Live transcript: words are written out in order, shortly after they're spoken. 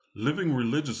Living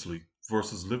religiously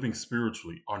versus living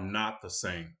spiritually are not the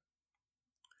same.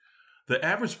 The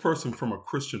average person from a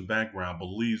Christian background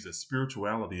believes that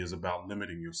spirituality is about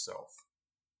limiting yourself.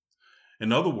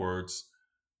 In other words,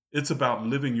 it's about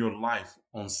living your life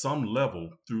on some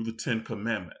level through the Ten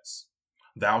Commandments.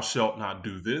 Thou shalt not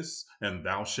do this, and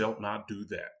thou shalt not do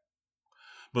that.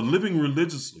 But living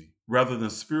religiously rather than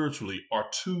spiritually are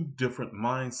two different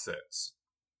mindsets.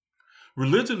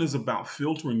 Religion is about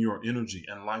filtering your energy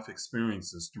and life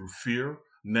experiences through fear,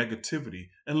 negativity,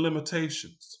 and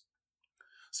limitations.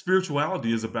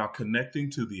 Spirituality is about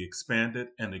connecting to the expanded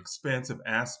and expansive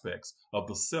aspects of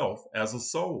the self as a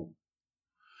soul.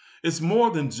 It's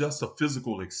more than just a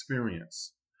physical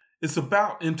experience. It's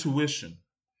about intuition,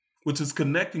 which is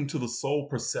connecting to the soul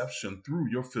perception through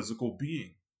your physical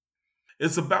being.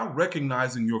 It's about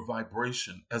recognizing your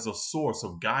vibration as a source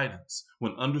of guidance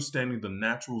when understanding the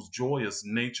natural, joyous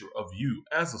nature of you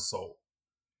as a soul.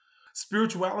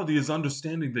 Spirituality is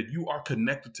understanding that you are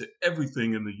connected to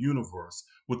everything in the universe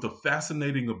with the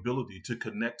fascinating ability to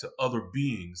connect to other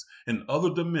beings in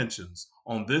other dimensions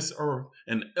on this earth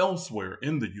and elsewhere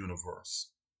in the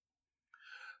universe.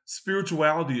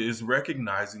 Spirituality is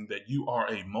recognizing that you are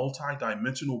a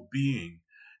multidimensional being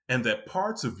and that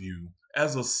parts of you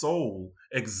as a soul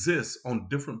exist on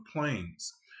different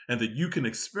planes and that you can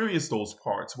experience those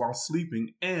parts while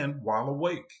sleeping and while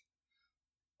awake.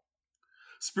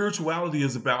 Spirituality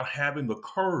is about having the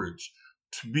courage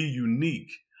to be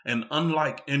unique and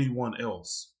unlike anyone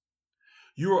else.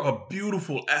 You're a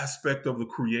beautiful aspect of the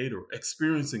Creator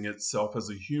experiencing itself as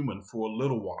a human for a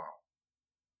little while.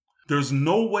 There's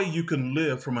no way you can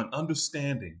live from an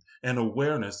understanding and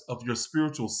awareness of your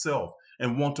spiritual self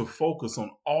and want to focus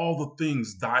on all the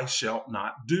things thou shalt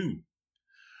not do.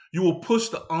 You will push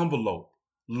the envelope,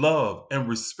 love, and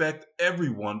respect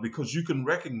everyone because you can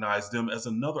recognize them as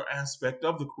another aspect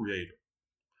of the Creator.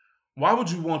 Why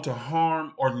would you want to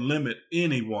harm or limit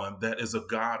anyone that is a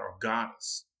god or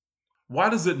goddess? Why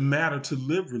does it matter to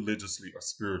live religiously or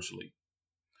spiritually?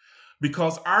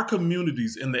 Because our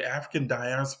communities in the African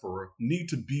diaspora need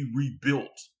to be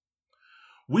rebuilt.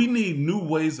 We need new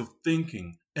ways of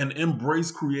thinking and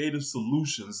embrace creative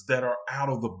solutions that are out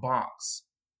of the box.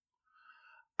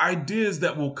 Ideas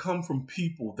that will come from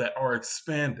people that are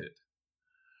expanded.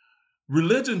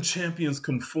 Religion champions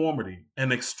conformity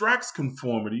and extracts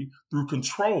conformity through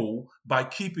control by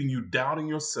keeping you doubting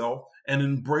yourself and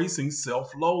embracing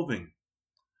self loathing.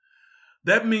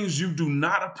 That means you do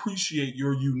not appreciate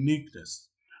your uniqueness,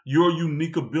 your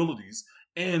unique abilities,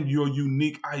 and your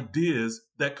unique ideas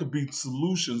that could be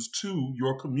solutions to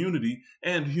your community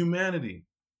and humanity.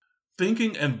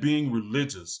 Thinking and being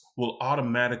religious will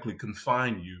automatically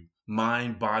confine you,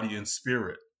 mind, body, and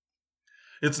spirit.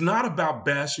 It's not about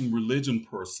bashing religion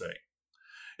per se.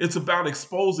 It's about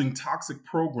exposing toxic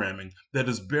programming that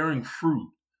is bearing fruit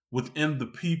within the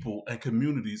people and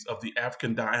communities of the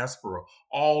African diaspora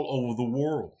all over the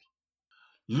world.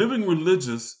 Living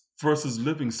religious versus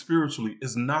living spiritually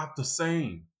is not the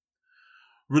same.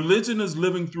 Religion is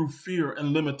living through fear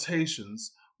and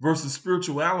limitations versus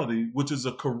spirituality, which is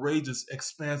a courageous,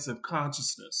 expansive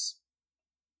consciousness.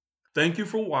 Thank you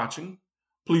for watching.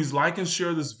 Please like and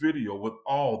share this video with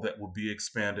all that will be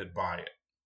expanded by it.